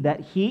believe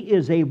that He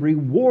is a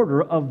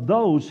rewarder of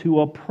those who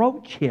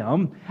approach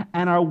Him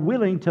and are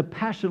willing to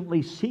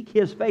passionately seek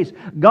His face.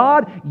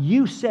 God,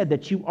 you said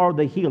that you are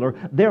the healer,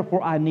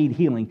 therefore I need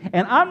healing.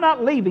 And I'm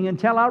not leaving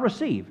until I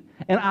receive.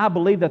 And I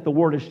believe that the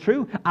Word is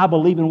true. I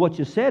believe in what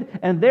you said,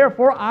 and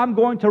therefore I'm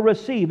going to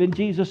receive in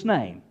Jesus'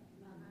 name.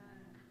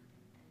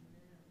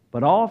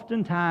 But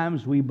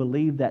oftentimes we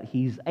believe that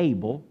He's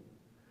able.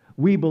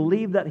 We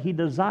believe that He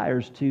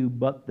desires to,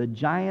 but the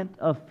giant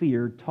of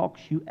fear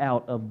talks you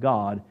out of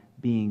God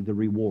being the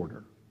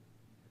rewarder.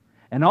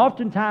 And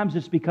oftentimes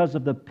it's because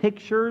of the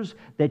pictures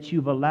that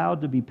you've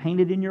allowed to be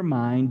painted in your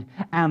mind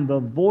and the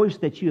voice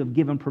that you have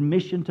given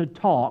permission to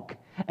talk,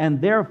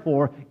 and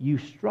therefore you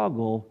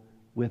struggle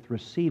with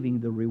receiving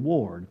the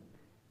reward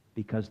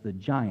because the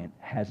giant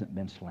hasn't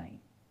been slain.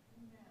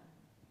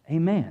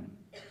 Amen.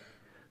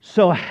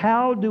 So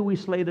how do we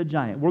slay the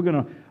giant? We're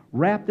going to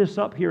wrap this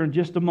up here in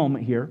just a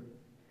moment here,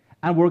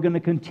 and we're going to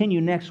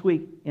continue next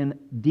week in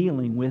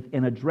dealing with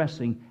and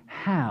addressing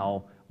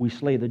how we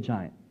slay the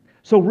giant.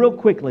 So real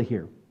quickly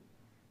here,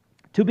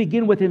 to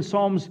begin with in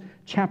Psalms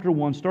chapter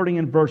 1, starting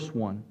in verse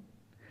 1.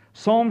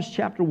 Psalms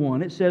chapter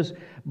 1, it says,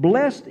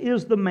 "Blessed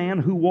is the man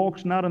who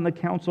walks not in the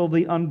counsel of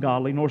the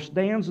ungodly, nor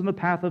stands in the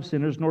path of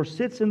sinners, nor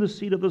sits in the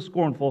seat of the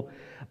scornful,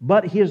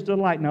 but his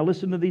delight," now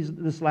listen to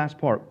this last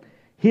part,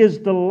 "his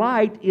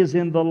delight is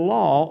in the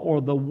law," or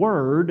the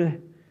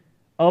word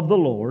of the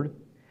Lord,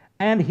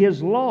 "and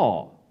his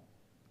law,"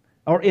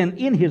 or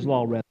in his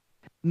law rather,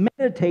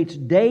 "meditates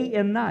day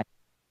and night.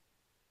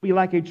 Be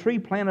like a tree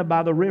planted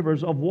by the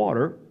rivers of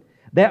water,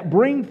 that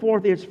bring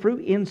forth its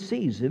fruit in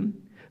season,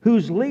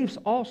 whose leaves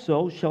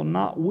also shall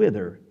not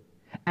wither,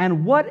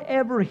 and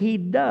whatever he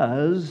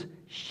does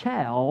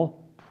shall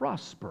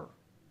prosper."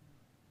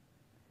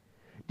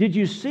 Did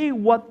you see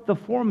what the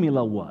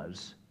formula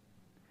was?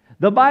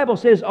 The Bible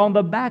says on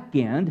the back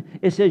end,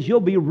 it says you'll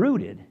be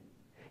rooted.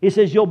 It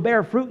says you'll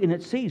bear fruit in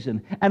its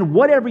season, and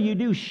whatever you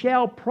do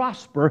shall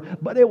prosper,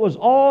 but it was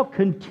all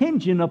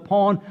contingent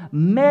upon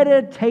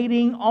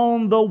meditating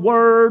on the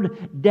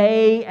Word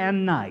day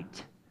and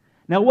night.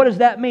 Now, what does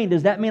that mean?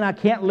 Does that mean I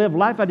can't live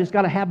life? I just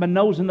got to have my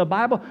nose in the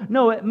Bible?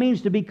 No, it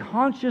means to be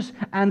conscious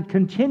and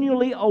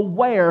continually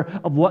aware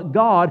of what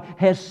God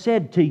has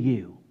said to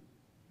you.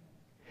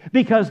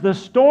 Because the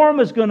storm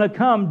is going to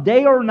come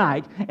day or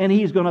night, and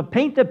He's going to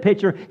paint the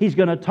picture, He's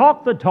going to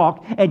talk the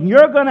talk, and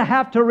you're going to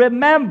have to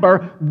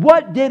remember,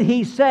 what did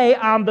He say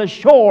on the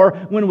shore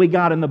when we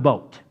got in the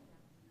boat?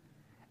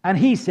 And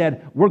He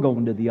said, we're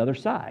going to the other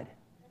side.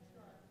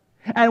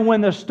 And when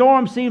the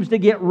storm seems to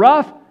get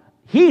rough,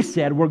 He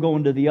said, we're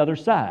going to the other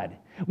side.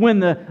 When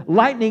the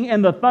lightning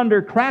and the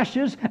thunder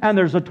crashes and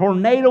there's a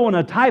tornado and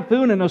a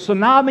typhoon and a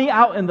tsunami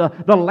out in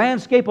the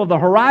landscape of the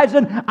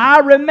horizon, I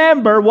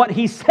remember what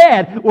He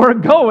said, we're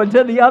going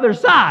to the other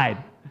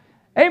side.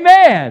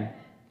 Amen.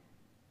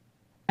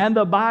 And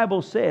the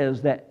Bible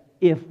says that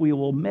if we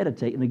will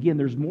meditate, and again,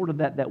 there's more to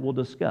that we'll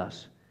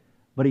discuss,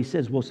 but He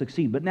says we'll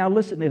succeed. But now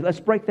listen, let's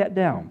break that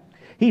down.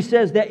 He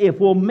says that if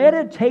we'll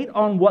meditate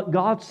on what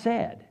God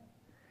said.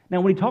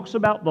 Now, when He talks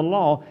about the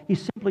law,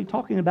 He's simply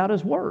talking about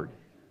His Word.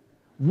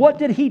 What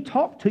did He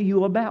talk to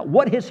you about?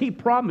 What has He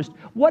promised?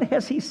 What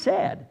has He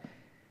said?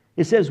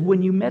 It says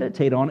when you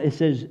meditate on it, it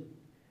says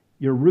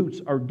your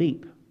roots are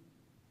deep,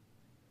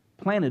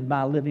 planted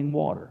by living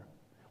water.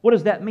 What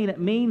does that mean? It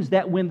means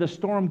that when the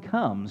storm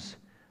comes,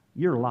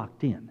 you're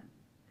locked in.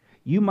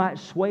 You might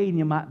sway and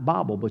you might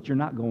bobble, but you're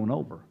not going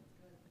over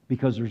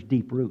because there's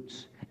deep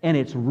roots. And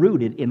it's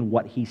rooted in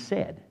what He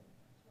said.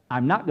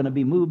 I'm not going to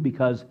be moved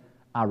because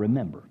I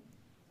remember.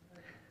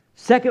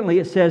 Secondly,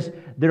 it says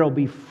there will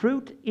be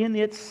fruit in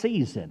its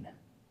season.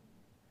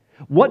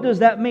 What does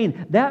that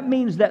mean? That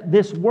means that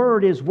this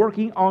Word is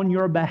working on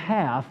your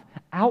behalf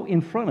out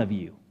in front of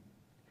you.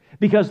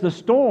 Because the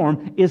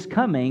storm is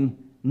coming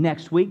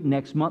next week,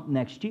 next month,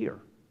 next year.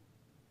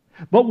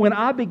 But when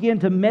I begin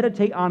to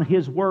meditate on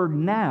His Word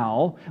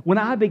now, when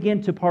I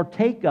begin to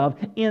partake of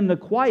in the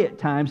quiet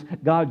times,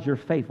 God, you're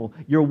faithful.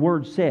 Your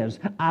Word says,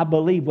 I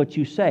believe what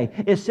you say.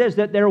 It says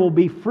that there will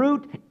be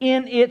fruit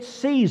in its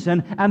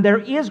season, and there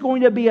is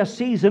going to be a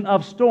season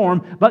of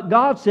storm. But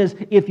God says,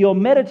 if you'll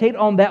meditate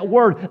on that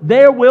Word,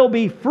 there will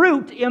be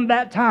fruit in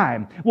that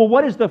time. Well,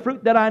 what is the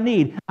fruit that I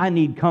need? I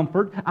need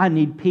comfort. I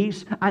need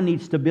peace. I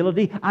need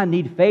stability. I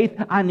need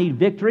faith. I need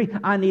victory.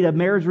 I need a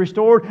marriage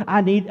restored.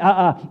 I need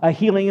a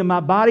healing in my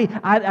body.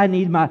 I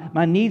need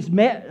my needs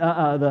met,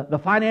 the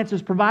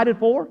finances provided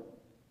for.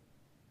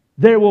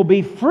 There will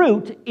be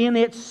fruit in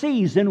its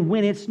season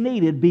when it's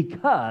needed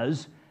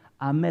because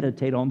I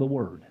meditate on the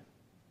Word.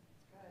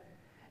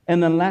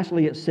 And then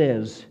lastly it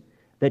says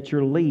that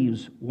your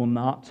leaves will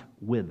not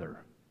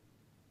wither.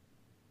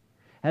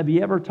 Have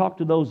you ever talked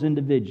to those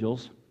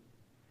individuals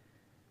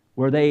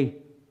where they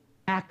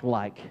act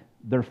like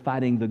they're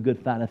fighting the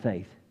good fight of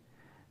faith?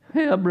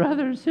 Well,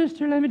 brother,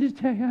 sister, let me just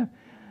tell you,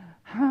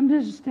 I'm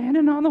just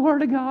standing on the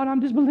Word of God.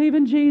 I'm just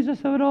believing Jesus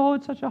of it all.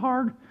 It's such a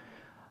hard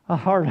a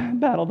hard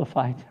battle to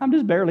fight. I'm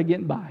just barely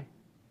getting by.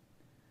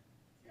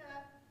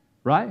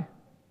 Right?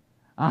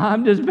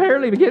 I'm just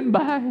barely getting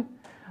by.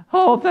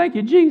 Oh, thank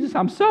you, Jesus.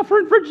 I'm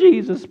suffering for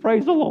Jesus.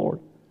 Praise the Lord.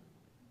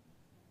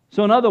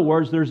 So in other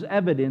words, there's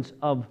evidence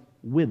of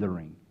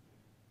withering.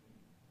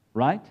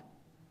 Right?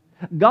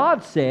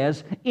 God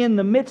says in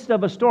the midst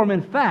of a storm,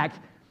 in fact,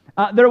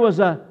 there was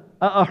a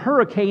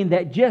hurricane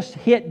that just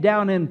hit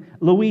down in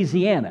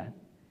Louisiana.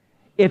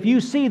 If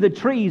you see the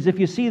trees, if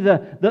you see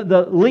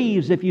the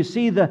leaves, if you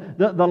see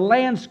the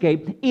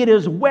landscape, it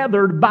is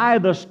weathered by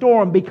the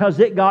storm because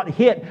it got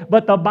hit.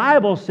 But the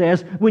Bible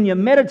says when you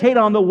meditate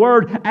on the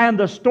Word and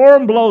the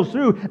storm blows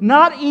through,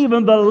 not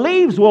even the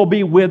leaves will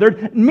be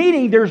withered,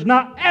 meaning there's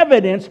not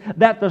evidence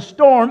that the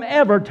storm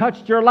ever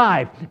touched your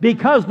life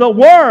because the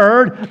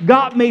Word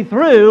got me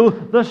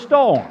through the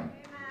storm.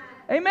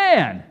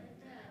 Amen.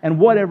 And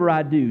whatever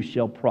I do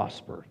shall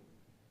prosper.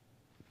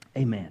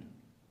 Amen.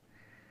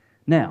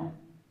 Now,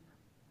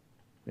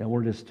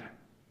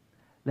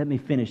 let me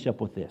finish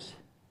up with this,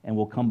 and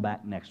we'll come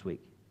back next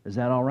week. Is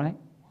that all right?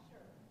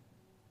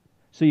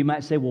 So you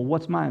might say, well,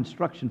 what's my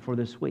instruction for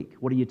this week?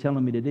 What are you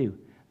telling me to do?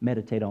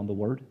 Meditate on the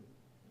Word.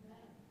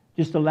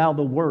 Just allow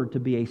the Word to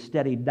be a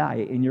steady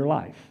diet in your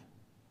life.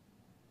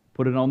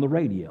 Put it on the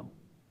radio.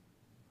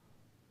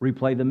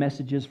 Replay the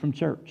messages from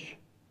church.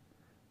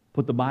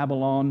 Put the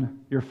Bible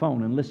on your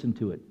phone and listen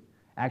to it.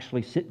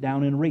 Actually sit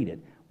down and read it.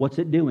 What's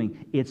it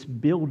doing? It's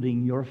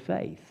building your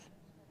faith.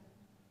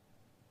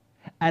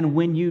 And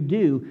when you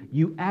do,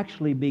 you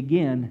actually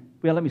begin,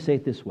 well, let me say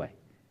it this way.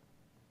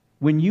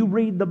 When you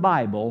read the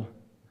Bible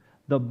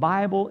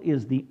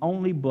is the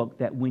only book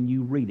that when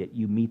you read it,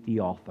 you meet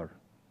the author.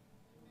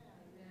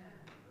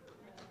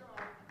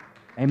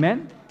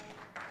 Amen?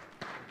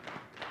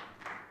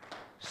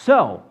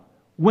 So,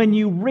 when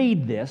you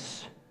read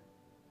this,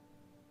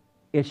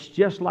 it's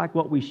just like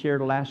what we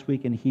shared last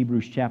week in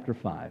Hebrews chapter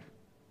 5.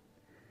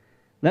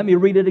 Let me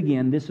read it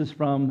again. This is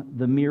from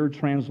the Mirror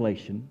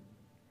translation,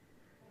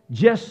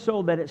 just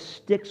so that it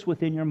sticks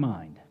within your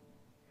mind.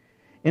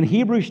 In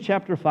Hebrews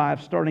chapter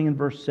 5, starting in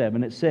verse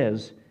 7, it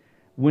says,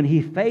 when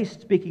he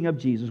faced, speaking of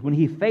Jesus, when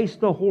he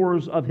faced the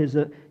horrors of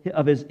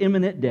his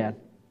imminent death,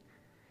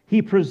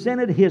 he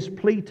presented his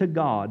plea to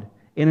God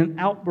in an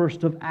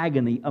outburst of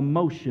agony,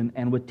 emotion,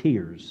 and with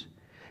tears.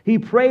 He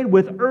prayed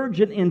with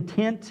urgent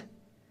intent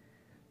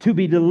to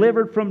be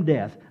delivered from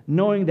death,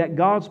 knowing that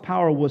God's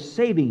power was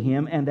saving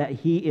him and that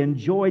he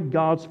enjoyed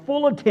God's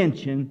full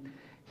attention.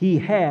 He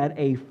had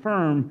a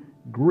firm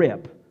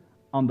grip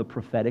on the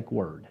prophetic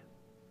word.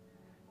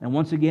 And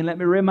once again, let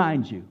me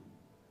remind you,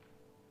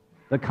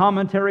 the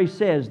commentary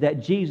says that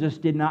Jesus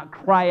did not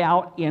cry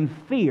out in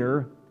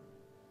fear,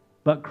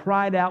 but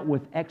cried out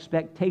with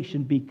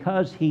expectation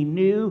because he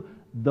knew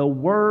the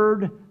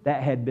word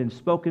that had been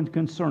spoken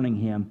concerning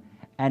him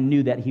and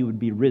knew that he would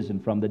be risen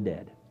from the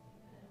dead.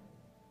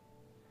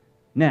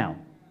 Now,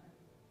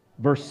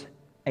 verse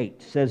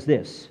 8 says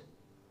this,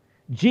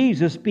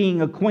 Jesus,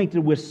 being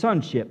acquainted with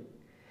sonship,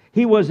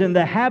 he was in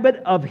the habit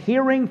of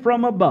hearing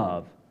from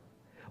above.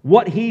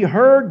 What he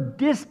heard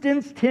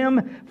distanced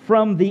him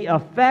from the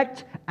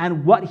effect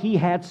and what he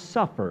had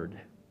suffered.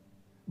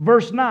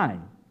 Verse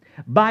 9,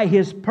 by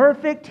his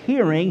perfect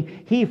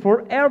hearing, he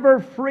forever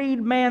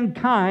freed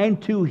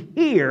mankind to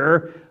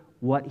hear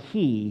what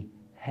he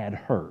had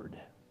heard.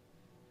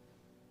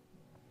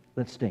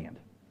 Let's stand.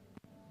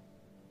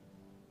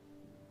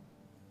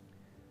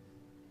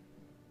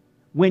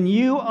 When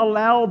you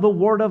allow the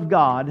Word of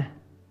God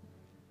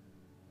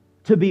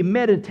to be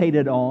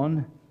meditated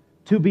on,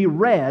 to be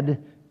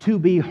read, to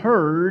be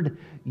heard,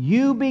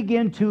 you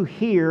begin to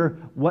hear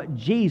what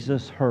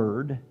Jesus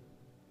heard,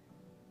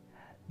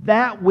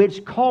 that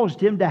which caused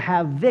him to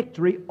have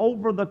victory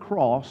over the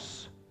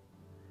cross,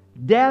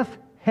 death,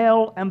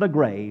 hell, and the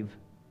grave.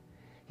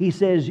 He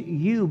says,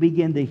 you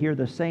begin to hear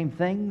the same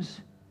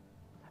things,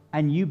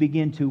 and you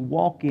begin to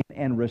walk in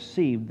and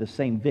receive the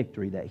same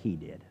victory that he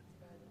did.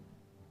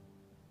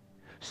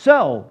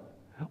 So,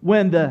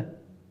 when the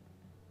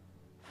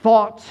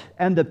thought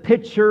and the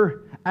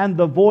picture and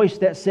the voice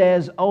that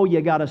says, oh,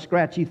 you got a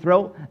scratchy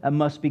throat, that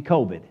must be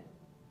COVID.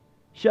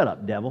 Shut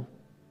up, devil.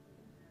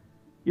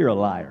 You're a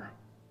liar.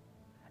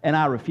 And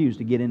I refuse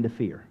to get into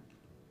fear.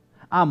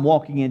 I'm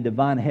walking in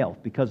divine health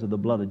because of the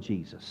blood of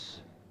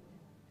Jesus.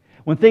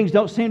 When things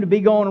don't seem to be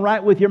going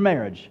right with your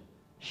marriage,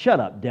 shut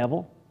up,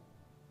 devil.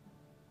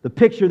 The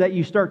picture that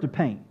you start to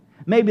paint,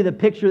 maybe the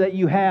picture that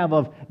you have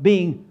of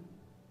being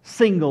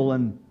single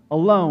and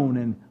alone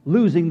and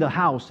losing the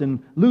house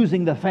and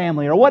losing the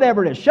family or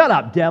whatever it is. Shut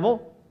up,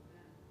 devil.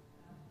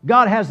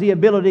 God has the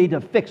ability to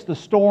fix the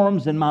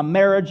storms in my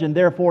marriage, and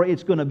therefore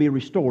it's going to be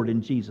restored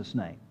in Jesus'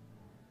 name.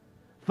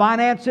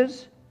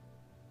 Finances?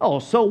 Oh,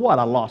 so what?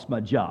 I lost my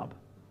job.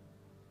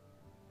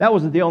 That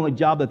wasn't the only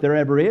job that there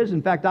ever is.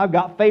 In fact, I've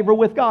got favor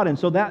with God, and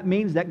so that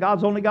means that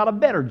God's only got a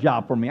better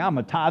job for me. I'm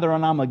a tither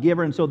and I'm a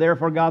giver, and so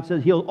therefore God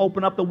says He'll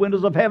open up the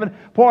windows of heaven,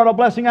 pour out a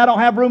blessing I don't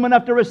have room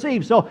enough to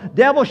receive. So,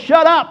 devil,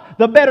 shut up.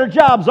 The better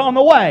job's on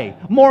the way.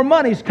 More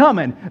money's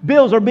coming.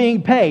 Bills are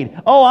being paid.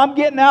 Oh, I'm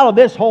getting out of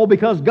this hole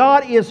because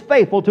God is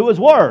faithful to His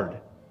Word.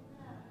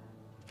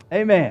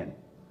 Amen.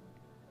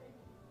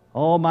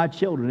 Oh, my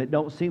children, it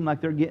don't seem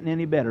like they're getting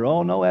any better.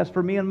 Oh, no, as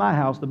for me and my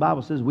house, the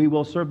Bible says we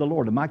will serve the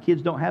Lord. And my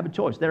kids don't have a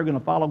choice. They're going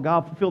to follow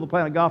God, fulfill the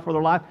plan of God for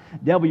their life.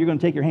 Devil, you're going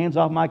to take your hands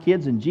off my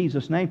kids in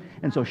Jesus' name.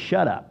 And so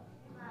shut up.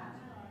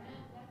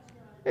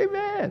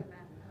 Amen.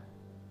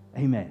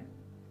 Amen.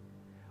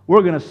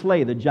 We're going to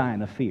slay the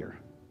giant of fear.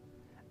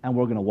 And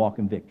we're going to walk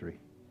in victory.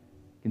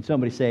 Can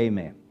somebody say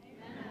amen?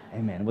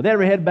 Amen. With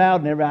every head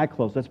bowed and every eye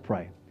closed, let's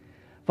pray.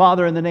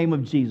 Father, in the name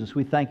of Jesus,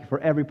 we thank You for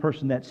every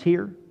person that's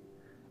here.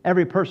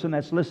 Every person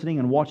that's listening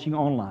and watching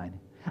online.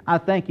 I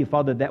thank You,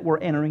 Father, that we're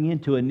entering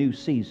into a new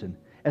season.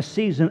 A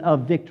season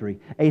of victory.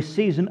 A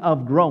season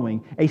of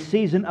growing. A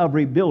season of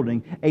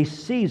rebuilding. A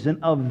season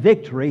of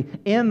victory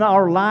in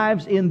our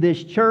lives, in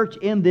this church,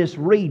 in this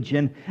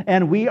region.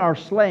 And we are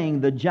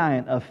slaying the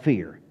giant of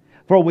fear.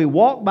 For we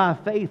walk by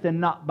faith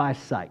and not by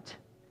sight.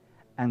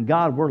 And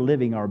God, we're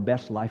living our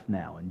best life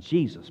now. In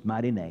Jesus'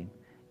 mighty name.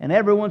 And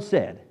everyone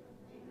said,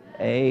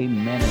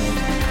 Amen.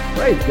 Amen.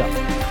 Praise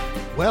God.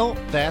 Well,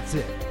 that's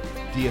it.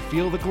 Do you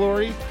feel the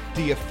glory?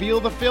 Do you feel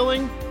the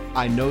filling?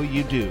 I know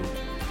you do.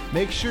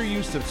 Make sure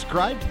you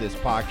subscribe to this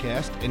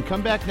podcast and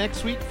come back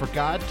next week for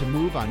God to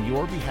move on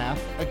your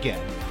behalf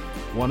again.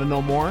 Want to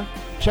know more?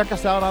 Check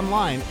us out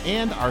online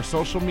and our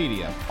social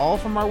media, all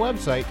from our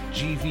website,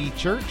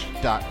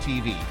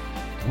 gvchurch.tv.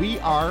 We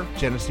are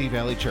Genesee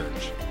Valley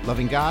Church,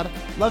 loving God,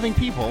 loving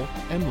people,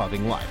 and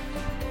loving life.